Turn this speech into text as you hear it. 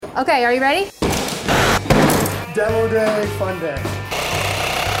Okay, are you ready? Demo day, fun day.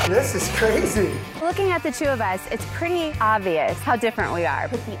 This is crazy. Looking at the two of us, it's pretty obvious how different we are.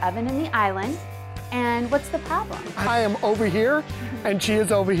 Put the oven in the island, and what's the problem? I am over here, and she is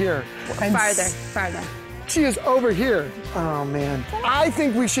over here. And Farther. she is over here. Oh, man. I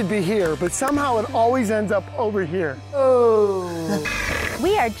think we should be here, but somehow it always ends up over here. Oh.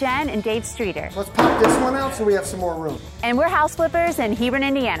 We are Jen and Dave Streeter. Let's pop this one out so we have some more room. And we're house flippers in Hebron,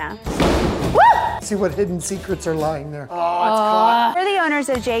 Indiana. Woo! See what hidden secrets are lying there. Oh, it's caught. We're the owners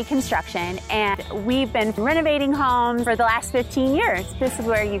of J Construction, and we've been renovating homes for the last 15 years. This is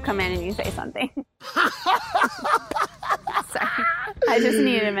where you come in and you say something. Sorry, I just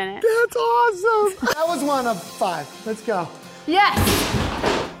needed a minute. That's awesome. That was 1 of 5. Let's go. Yes!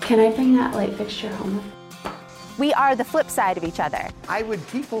 Can I bring that light fixture home? We are the flip side of each other. I would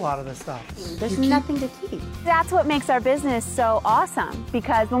keep a lot of this stuff. There's nothing to keep. That's what makes our business so awesome,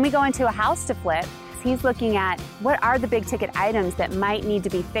 because when we go into a house to flip, he's looking at what are the big ticket items that might need to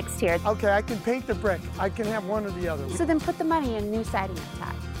be fixed here. Okay, I can paint the brick. I can have one or the other. So then put the money in new siding up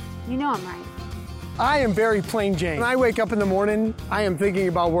top. You know I'm right. I am very plain Jane. When I wake up in the morning, I am thinking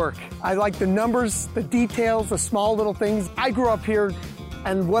about work. I like the numbers, the details, the small little things. I grew up here,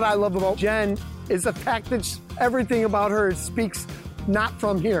 and what I love about Jen is the fact that everything about her speaks not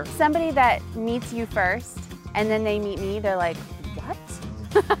from here. Somebody that meets you first, and then they meet me, they're like, what?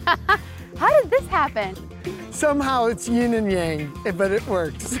 How did this happen? Somehow it's yin and yang, but it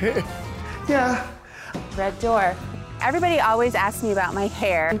works. Yeah. Red door. Everybody always asks me about my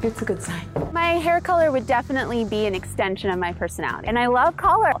hair. It's a good sign. My hair color would definitely be an extension of my personality. And I love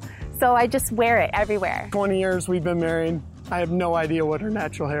color, so I just wear it everywhere. 20 years we've been married. I have no idea what her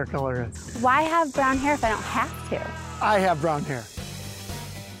natural hair color is. Why have brown hair if I don't have to? I have brown hair.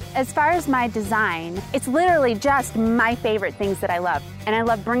 As far as my design, it's literally just my favorite things that I love. And I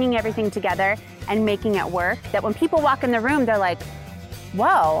love bringing everything together and making it work, that when people walk in the room, they're like,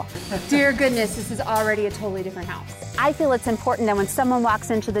 whoa. Dear goodness, this is already a totally different house. I feel it's important that when someone walks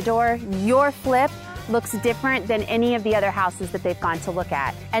into the door, your flip looks different than any of the other houses that they've gone to look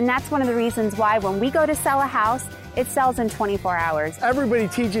at. And that's one of the reasons why when we go to sell a house, it sells in 24 hours. Everybody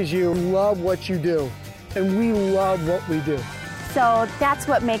teaches you love what you do, and we love what we do. So that's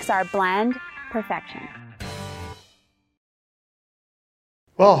what makes our blend perfection.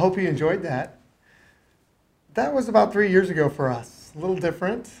 Well, I hope you enjoyed that. That was about 3 years ago for us. A little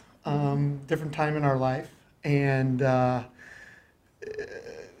different, different time in our life, and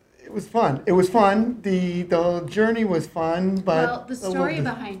it was fun. It was fun. The journey was fun, but well, the story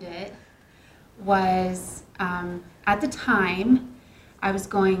behind it was at the time I was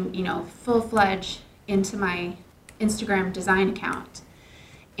going, full-fledged into my Instagram design account,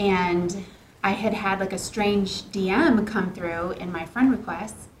 and I had like a strange DM come through in my friend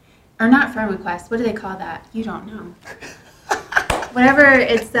requests, or not friend requests. What do they call that? You don't know. Whatever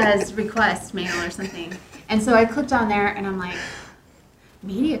it says, request mail or something. And so I clicked on there, and I'm like,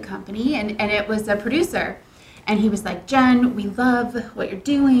 media company, and it was a producer, and he was like, Jen, we love what you're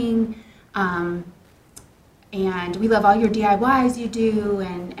doing, and we love all your DIYs you do,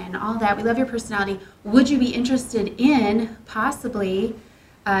 and all that. We love your personality. Would you be interested in possibly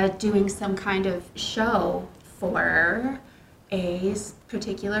doing some kind of show for a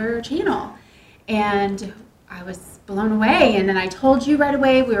particular channel? And I was blown away, and then I told you right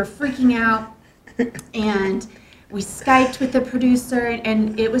away. We were freaking out, and we Skyped with the producer,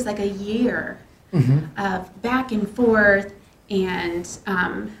 and it was like a year of back and forth, and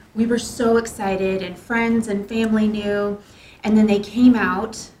we were so excited, and friends and family knew, and then they came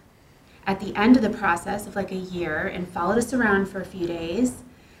out at the end of the process of like a year and followed us around for a few days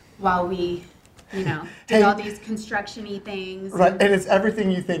while we, did all these construction-y things. Right, and it's everything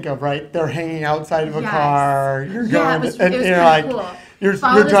you think of, right? They're hanging outside of a car. You're going, it was you're like, cool. You're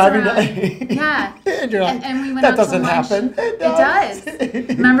driving to, yeah. And you're like, and we went that out doesn't to lunch. happen. It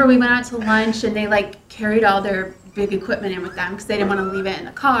does. Remember, we went out to lunch, and they like carried all their big equipment in with them because they didn't want to leave it in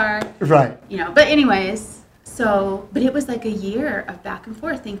the car. Right. But anyways, but it was like a year of back and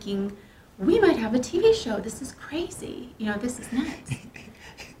forth thinking, we might have a TV show. This is crazy. This is nuts.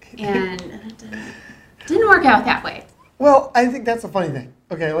 And it didn't work out that way. Well, I think that's a funny thing.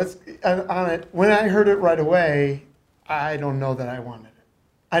 Okay, let's on it. When I heard it right away, I don't know that I wanted it.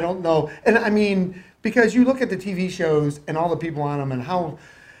 I don't know, and I mean, because you look at the TV shows and all the people on them and how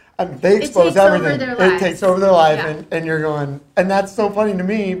they expose everything. It takes over their life, yeah. and you're going, and that's so funny to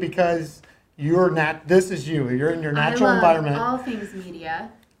me because this is you. You're in your natural environment. All things media.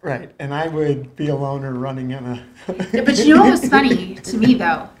 Right, and I would be a loner running in a... Yeah, but you know what was funny to me,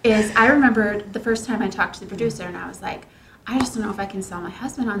 though, is I remember the first time I talked to the producer, and I was like, I just don't know if I can sell my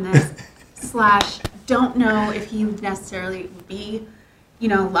husband on this. / don't know if he would necessarily be,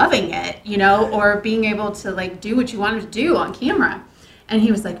 loving it, or being able to like do what you wanted to do on camera. And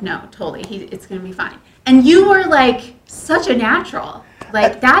he was like, no, totally. It's going to be fine. And you were like such a natural.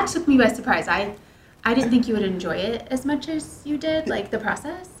 Like that took me by surprise. I didn't think you would enjoy it as much as you did, like the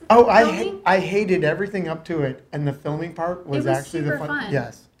process. Oh, I hated everything up to it, and the filming part was actually the fun.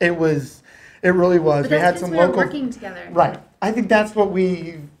 Yes, it was. It really was. But we had some local working together. Right. I think that's what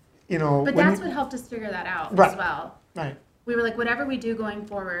we, But that's what helped us figure that out as well. Right. We were like, whatever we do going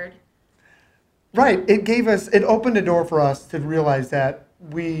forward. Right. It opened a door for us to realize that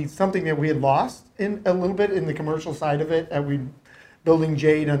something that we had lost in a little bit in the commercial side of it, that we building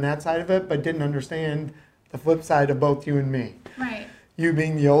Jade on that side of it, but didn't understand the flip side of both you and me. Right. You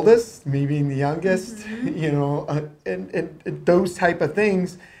being the oldest, me being the youngest, and those type of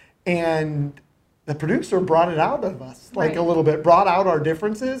things. And the producer brought it out of us, like a little bit, brought out our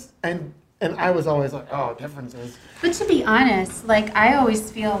differences. And I was always like, oh, differences. But to be honest, like I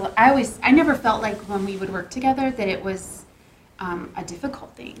never felt like when we would work together that it was a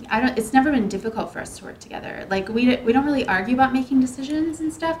difficult thing. It's never been difficult for us to work together. Like we don't really argue about making decisions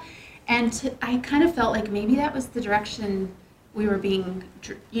and stuff. And I kind of felt like maybe that was the direction we were being,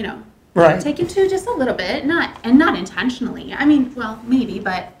 taken to just a little bit, not intentionally. I mean, well, maybe,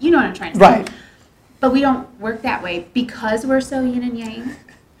 but you know what I'm trying to say. Right. But we don't work that way because we're so yin and yang.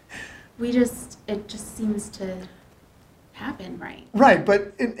 It just seems to happen, right? Right,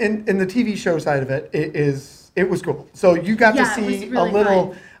 but in the TV show side of it, it was cool. So you got to see really a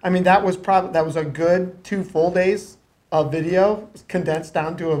little. Fun. I mean, that was a good 2 full days of video condensed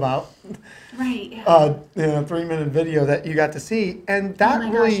down to about 3-minute video that you got to see, and that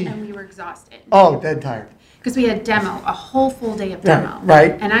gosh, and we were exhausted. Oh, dead tired. Because we had a whole full day of demo.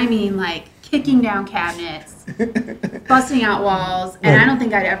 Right. And I mean, like kicking down cabinets, busting out walls, and I don't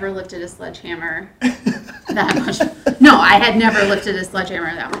think I'd ever lifted a sledgehammer that much. No, I had never lifted a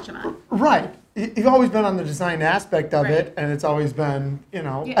sledgehammer that much amount. Right. You've always been on the design aspect of it, and it's always been,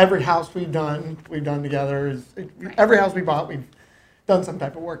 every house we've done together. Every house we bought, we've done some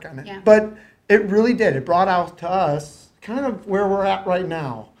type of work on it. Yeah. But it really did. It brought out to us kind of where we're at right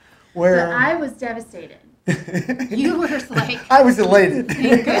now. Where but I was devastated. You were like... I was elated.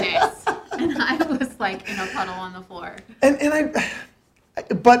 Thank goodness. And I was like in a puddle on the floor.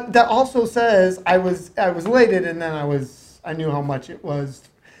 But that also says I was elated, and then I knew how much it was.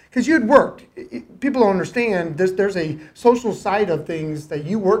 Because you had worked. People don't understand. There's a social side of things that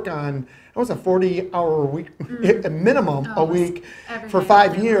you work on. It was a 40-hour a week, a minimum a week for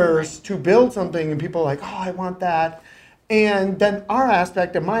 5 years to build something. And people are like, oh, I want that. And then our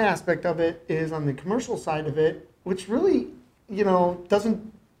aspect and my aspect of it is on the commercial side of it, which really,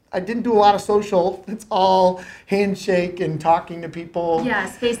 I didn't do a lot of social. It's all handshake and talking to people.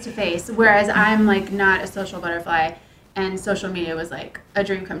 Yes, face to face. Whereas I'm like not a social butterfly. And social media was like a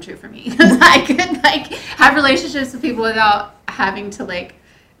dream come true for me. I could like have relationships with people without having to like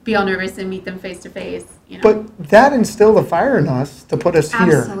be all nervous and meet them face to face. But that instilled a fire in us to put us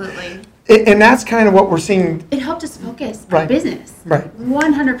here. Absolutely. And that's kind of what we're seeing. It helped us focus on business. Right.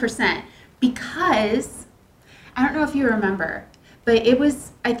 100%. Because I don't know if you remember, but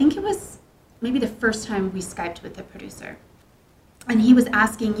I think it was maybe the first time we Skyped with the producer. And he was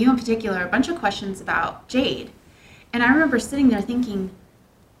asking you in particular a bunch of questions about Jade. And I remember sitting there thinking,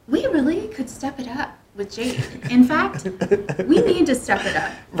 we really could step it up with Jade. In fact, we need to step it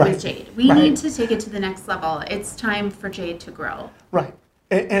up with Jade. We need to take it to the next level. It's time for Jade to grow. Right.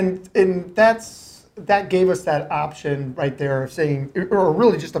 And that gave us that option right there of saying, or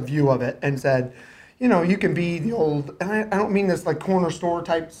really just a view of it, and said, you can be the old, and I don't mean this like corner store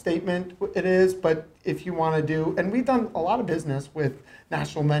type statement it is, but if you want to do, and we've done a lot of business with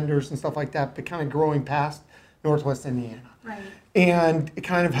national vendors and stuff like that, but kind of growing past Northwest Indiana. Right. And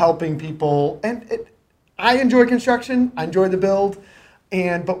kind of helping people. And I enjoy construction. I enjoy the build.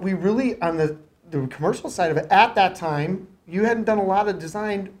 But we really, on the commercial side of it, at that time, you hadn't done a lot of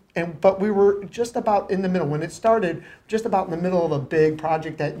design, but we were just about in the middle. When it started, just about in the middle of a big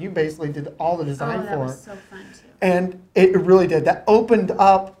project that you basically did all the design for. That was so fun, too. And it really did. That opened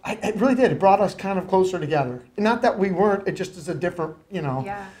up, it really did. It brought us kind of closer together. Not that we weren't, it just is a different,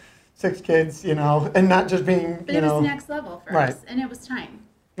 Yeah. 6 kids, and not just being, But it was next level for us, and it was time.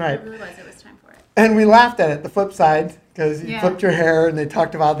 Right. It really was. It was time for it. And we laughed at it, the flip side, because you flipped your hair, and they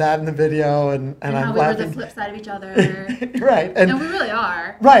talked about that in the video, and how I'm we laughing. were the flip side of each other. Right. And we really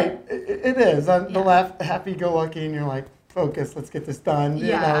are. Right. It is. On the left, happy-go-lucky, and you're like, focus, let's get this done.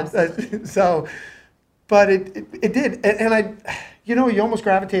 Yeah. So, but it did. And I, you almost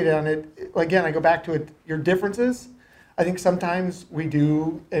gravitated on it. Again, I go back to it, your differences. I think sometimes we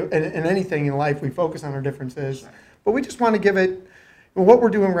do, in anything in life, we focus on our differences, but we just want to give it, what we're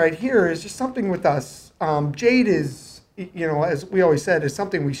doing right here is just something with us. Jade is, as we always said, is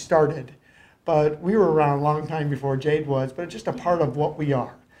something we started, but we were around a long time before Jade was, but it's just a part of what we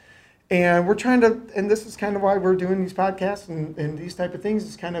are. And we're trying to, and this is kind of why we're doing these podcasts and these type of things,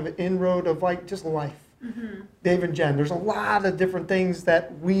 is kind of an inroad of like just life. Mm-hmm. Dave and Jen, there's a lot of different things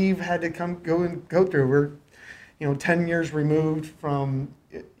that we've had to go through. We're 10 years removed from,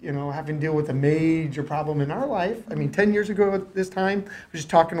 having to deal with a major problem in our life. I mean, 10 years ago at this time, I was just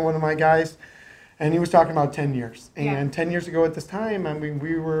talking to one of my guys, and he was talking about 10 years. And 10 years ago at this time, I mean,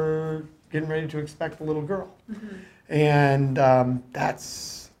 we were getting ready to expect a little girl. Mm-hmm. And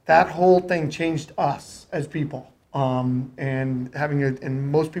that whole thing changed us as people. And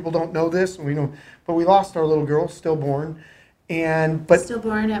most people don't know this, but we lost our little girl, stillborn.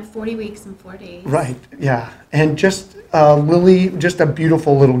 Stillborn at 40 weeks and 4 days. Right, yeah. And just Lily, just a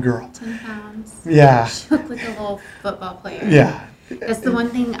beautiful little girl. 10 pounds. Yeah. She looked like a little football player. Yeah. That's the one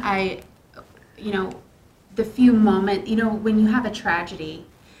thing the few moments, when you have a tragedy,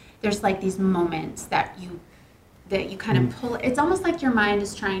 there's like these moments that you kind of pull. It's almost like your mind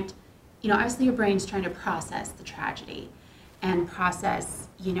is trying to, obviously your brain's trying to process the tragedy and process,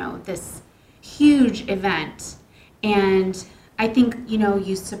 this huge event. And I think,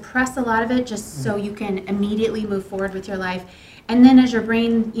 you suppress a lot of it just so you can immediately move forward with your life. And then as your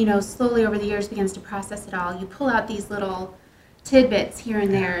brain, slowly over the years begins to process it all, you pull out these little tidbits here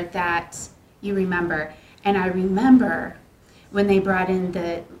and there that you remember. And I remember when they brought in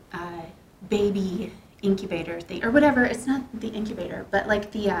the baby incubator thing, or whatever. It's not the incubator, but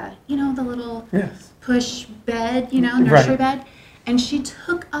like the, the little push bed, nursery bed. And she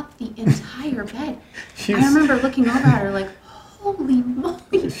took up the entire bed. I remember looking over at her like, holy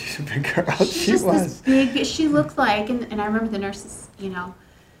moly. She's a big girl. She was. This big, she looked like, and I remember the nurses,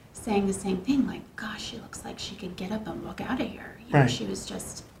 saying the same thing, like, gosh, she looks like she could get up and walk out of here. She was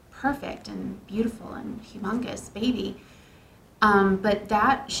just perfect and beautiful and humongous baby. But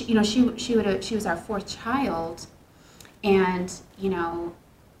that, she was our fourth child, and,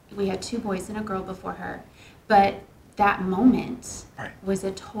 we had 2 boys and a girl before her. But that moment was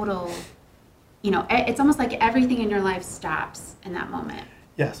a total, it's almost like everything in your life stops in that moment.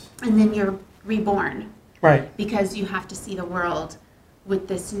 Yes. And then you're reborn. Right. Because you have to see the world with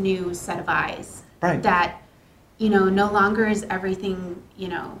this new set of eyes. Right. That, no longer is everything,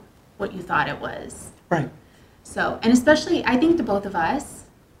 what you thought it was. Right. So, and especially, I think the both of us,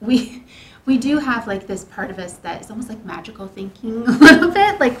 we do have like this part of us that is almost like magical thinking a little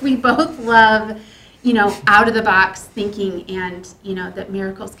bit. Like we both love, out of the box thinking, and, that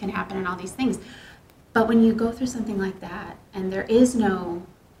miracles can happen and all these things. But when you go through something like that, and there is no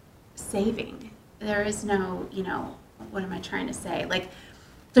saving, there is no, what am I trying to say? Like,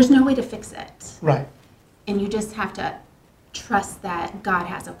 there's no way to fix it. Right. And you just have to trust that God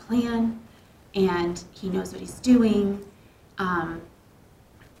has a plan, and He knows what He's doing.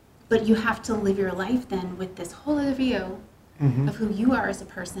 But you have to live your life then with this whole other view of who you are as a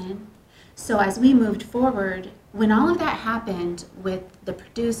person. So as we moved forward, when all of that happened with the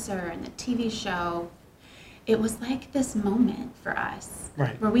producer and the TV show, it was like this moment for us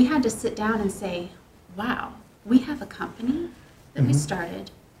where we had to sit down and say, wow, we have a company that we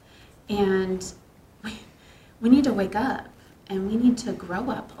started, and we need to wake up, and we need to grow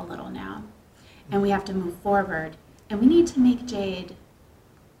up a little now, and we have to move forward, and we need to make Jade,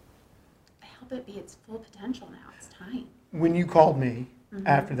 help it be its full potential now. It's time. When you called me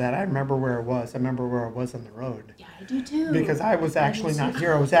after that, I remember where it was. I remember where I was on the road. Yeah, I do too. Because I was actually not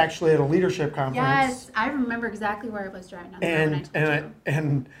here. I was actually at a leadership conference. Yes, I remember exactly where I was driving on the road when I told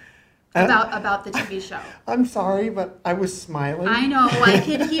you. About the TV show. I'm sorry, but I was smiling. I know. I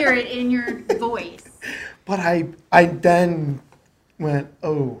could hear it in your voice. But I then went,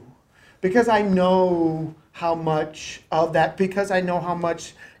 oh, because I know how much of that, because I know how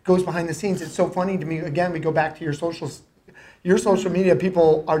much goes behind the scenes. It's so funny to me. Again, we go back to your social media.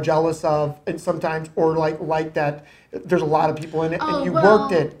 People are jealous of, and sometimes, or like that. There's a lot of people in it, and you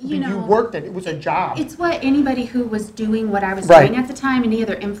worked it. You worked it. It was a job. It's what anybody who was doing what I was doing at the time, any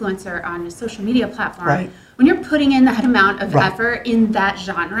other influencer on a social media platform, when you're putting in that amount of effort in that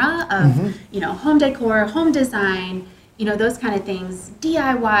genre of, home decor, home design, those kind of things,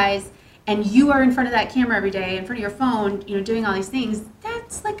 DIYs, and you are in front of that camera every day, in front of your phone, doing all these things,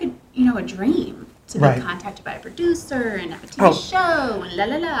 that's like a dream. To be contacted by a producer and have a TV show and la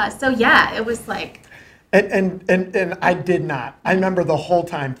la la. So yeah, it was like. And I did not. I remember the whole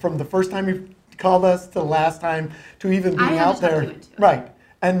time, from the first time you called us to the last time to even being out there. Right.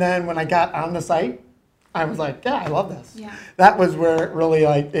 And then when I got on the site, I was like, yeah, I love this. Yeah. That was where it really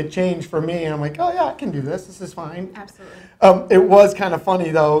like it changed for me. And I'm like, oh yeah, I can do this. This is fine. Absolutely. It was kind of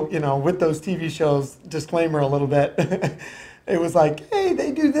funny though, with those TV shows, disclaimer a little bit. It was like, hey,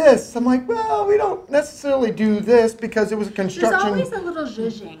 they do this. I'm like, well, we don't necessarily do this because it was a construction. There's always a little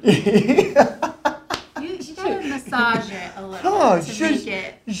zhuzhing. You gotta massage it a little to make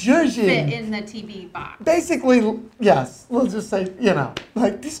it fit in the TV box. Basically, yes. We'll just say,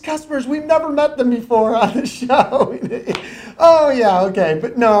 like these customers, we've never met them before on the show. Oh yeah, okay.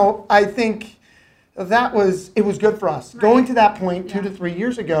 But no, I think it was good for us. Right. Going to that point 2 to 3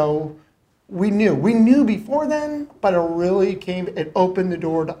 years ago, we knew before then, but it opened the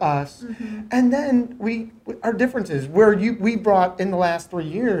door to us. Mm-hmm. And then our differences, where we brought in the last 3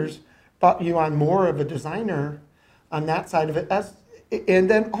 years, brought you on more of a designer on that side of it. And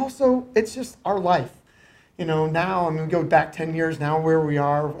then also, it's just our life. Now, we go back 10 years now where we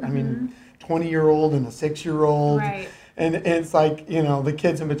are, Mm-hmm. 20-year-old and a 6-year-old. Right. And it's like, the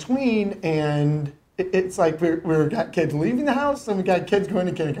kids in between, and it's like we've got kids leaving the house and we got kids going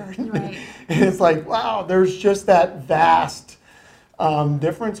to kindergarten. Right. And it's like, wow, there's just that vast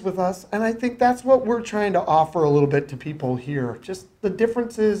difference with us. And I think that's what we're trying to offer a little bit to people here. Just the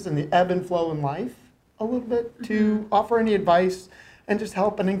differences and the ebb and flow in life a little bit to offer any advice and just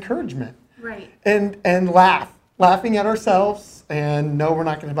help and encouragement. Right. And laughing at ourselves. And no, we're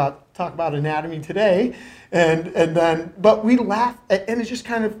not going to talk about anatomy today. But we laugh, and it's just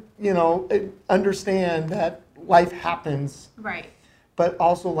kind of, understand that life happens. Right. But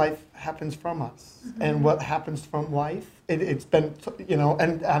also life happens from us. Mm-hmm. And what happens from life, it's been,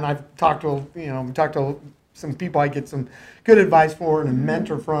 and I've talked to some people I get some good advice for and a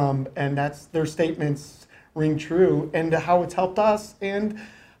mentor from, and their statements ring true, and how it's helped us and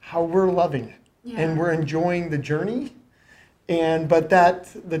how we're loving it. Yeah. And we're enjoying the journey. But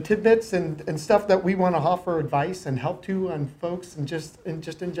the tidbits and stuff that we want to offer advice and help to on folks and just in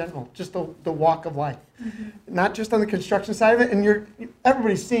general, just the walk of life, not just on the construction side of it. And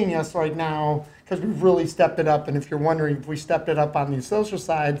everybody's seeing us right now because we've really stepped it up. And if you're wondering if we stepped it up on the social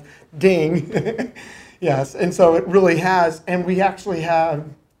side, ding, yes. And so it really has. And we actually have.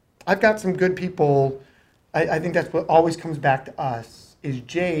 I've got some good people. I think that's what always comes back to us is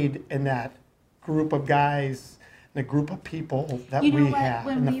Jade and that group of guys. The group of people that we have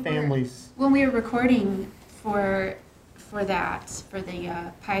and the families. When we were recording for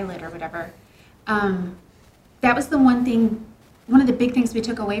the pilot or whatever, that was one of the big things we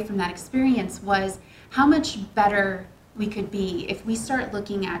took away from that experience was how much better we could be if we start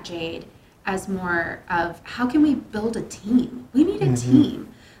looking at Jade as more of how can we build a team? We need a team.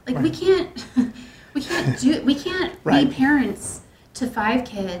 Like Right. we can't Right. be parents to 5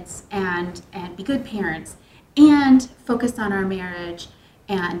 kids and be good parents and focus on our marriage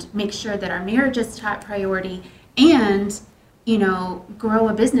and make sure that our marriage is top priority and, grow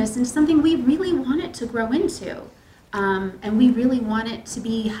a business into something we really want it to grow into. And we really want it to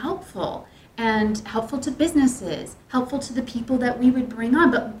be helpful and helpful to businesses, helpful to the people that we would bring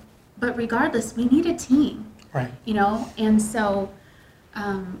on. But regardless, we need a team, Right. And so,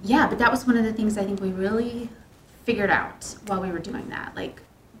 but that was one of the things I think we really figured out while we were doing that. Like,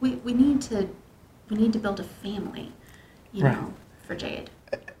 we need to build a family, Right. for Jade.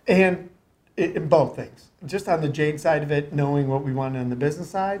 And in both things, just on the Jade side of it, knowing what we wanted on the business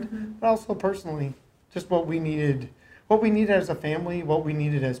side, but also personally, just what we needed as a family, what we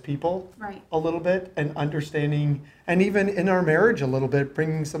needed as people, Right. a little bit, and understanding, and even in our marriage a little bit,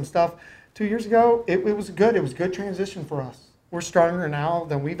 bringing some stuff. 2 years ago, it was good. It was a good transition for us. We're stronger now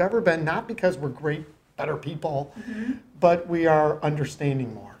than we've ever been, not because we're better people, but we are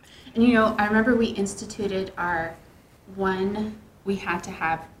understanding more. And I remember we instituted we had to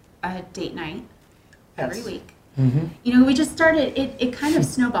have a date night every Yes. week. Mm-hmm. We just started, it kind of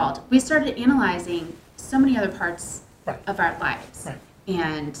snowballed. We started analyzing so many other parts Right. of our lives Right.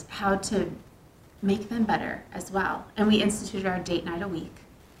 and how to make them better as well. And we instituted our date night a week,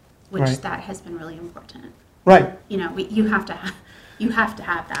 which Right. that has been really important. Right. You have to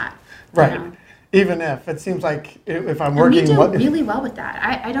have that. Right. Even if it seems like if I'm And working, we do really well with that.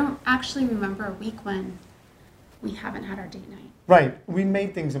 I don't actually remember a week when we haven't had our date night. Right. We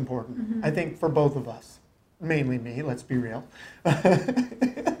made things important. I think for both of us, mainly me. Let's be real.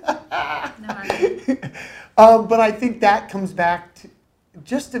 But I think that comes back to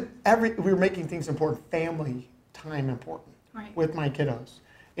we're making things important. Family time important. Right. With my kiddos.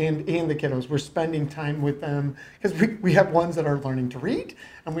 And the kiddos, we're spending time with them because we have ones that are learning to read,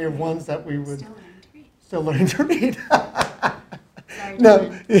 and we have ones that we would still learning to read. Sorry,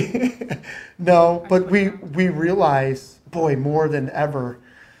 No, but we realize, boy, more than ever,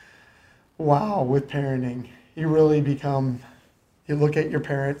 Wow, with parenting, you really become, you look at your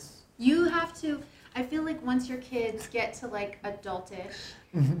parents. You have to, I feel like once your kids get to like adultish,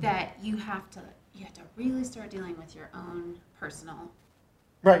 that you have to really start dealing with your own personal,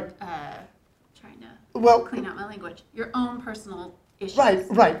 Right. Trying to Well, clean out my language, your own personal issues.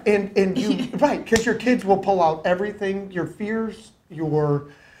 right. And you, right, because your kids will pull out everything, your fears,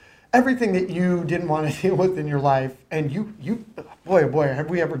 everything that you didn't want to deal with in your life. And you, boy, oh boy, have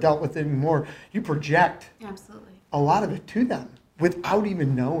we ever dealt with it anymore. You project Absolutely. a lot of it to them without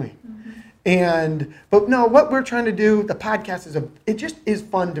even knowing. But no, what we're trying to do, the podcast it just is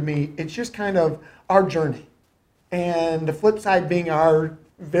fun to me. It's just kind of our journey. And the flip side being our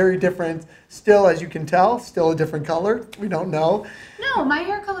very different, still, as you can tell, still a different color. We don't know. No, my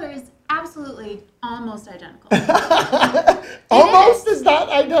hair color is absolutely almost identical. Almost is not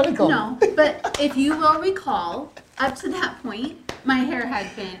identical. No, but if you will recall, up to that point, my hair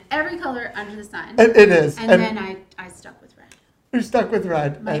had been every color under the sun. It is. And then I stuck with red. You're stuck with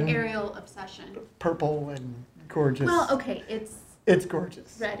red. My and Ariel obsession. purple and gorgeous. Well, okay, It's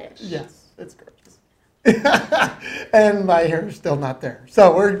gorgeous. reddish. Yes, it's gorgeous. And my hair is still not there.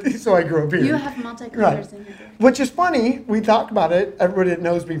 So I grew up here. You have multicolors in your hair. Which is funny. We talk about it. Everybody that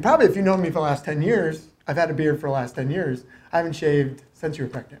knows me, probably if you know me for the last 10 years, I've had a beard for the last 10 years. I haven't shaved since you were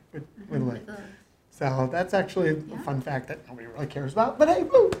pregnant with Lily. So that's actually a fun fact that nobody really cares about. But hey,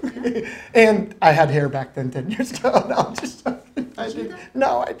 woo! Yeah. And I had hair back then 10 years ago. No,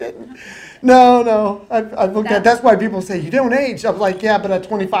 no, I didn't. No. I've looked at. That's why people say you don't age. I'm like, yeah, but at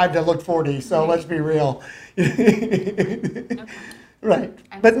 25 I look 40. So let's be real. Okay. Right.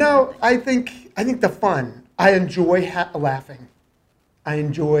 But no, I think the fun. I enjoy laughing. I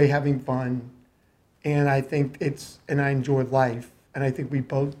enjoy having fun, and I think I enjoy life, and I think we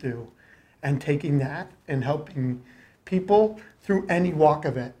both do. And taking that and helping people through any walk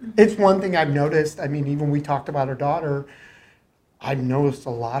of it. It's one thing I've noticed. I mean, even we talked about our daughter. I've noticed a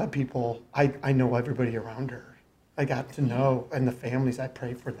lot of people. I know everybody around her. I got to know, and the families. I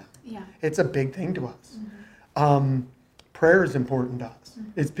pray for them. Yeah. It's a big thing to us. Prayer is important to us.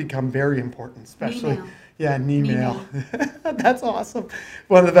 It's become very important, especially. Email. Yeah, an email. That's awesome.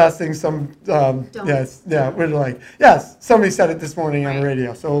 One of the best things. Yes, yeah. We're like, yes. Somebody said it this morning on the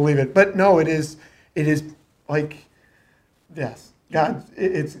radio, so we'll leave it. But no, it is like, yes, God.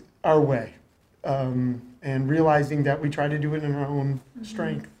 It's our way, and realizing that we try to do it in our own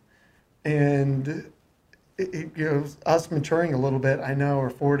strength, and us maturing a little bit. I know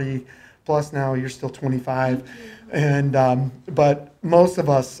we're 40 plus now. You're still 25, and but most of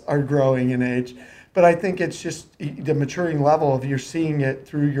us are growing in age. But I think it's just the maturing level of you're seeing it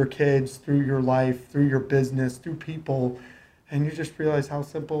through your kids, through your life, through your business, through people, and you just realize how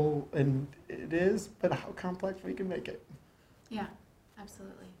simple and it is, but how complex we can make it. Yeah,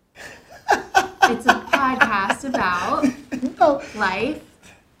 absolutely. It's a podcast about life,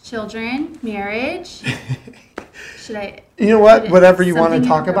 children, marriage. Should I? You know what? Whatever you want to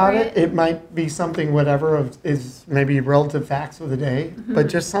talk about it might be something, whatever is maybe relative facts of the day, but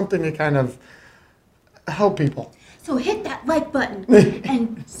just something to kind of help people. So hit that like button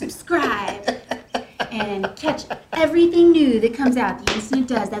and subscribe and catch everything new that comes out the instant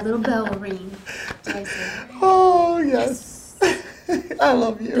it does. That little bell will ring. Oh, yes. I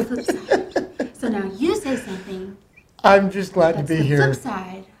love you. The flip side. So now you say something. I'm just glad to be here. The flip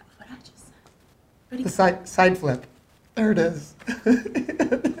side of what I just said. The side flip. There it is.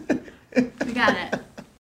 We got it.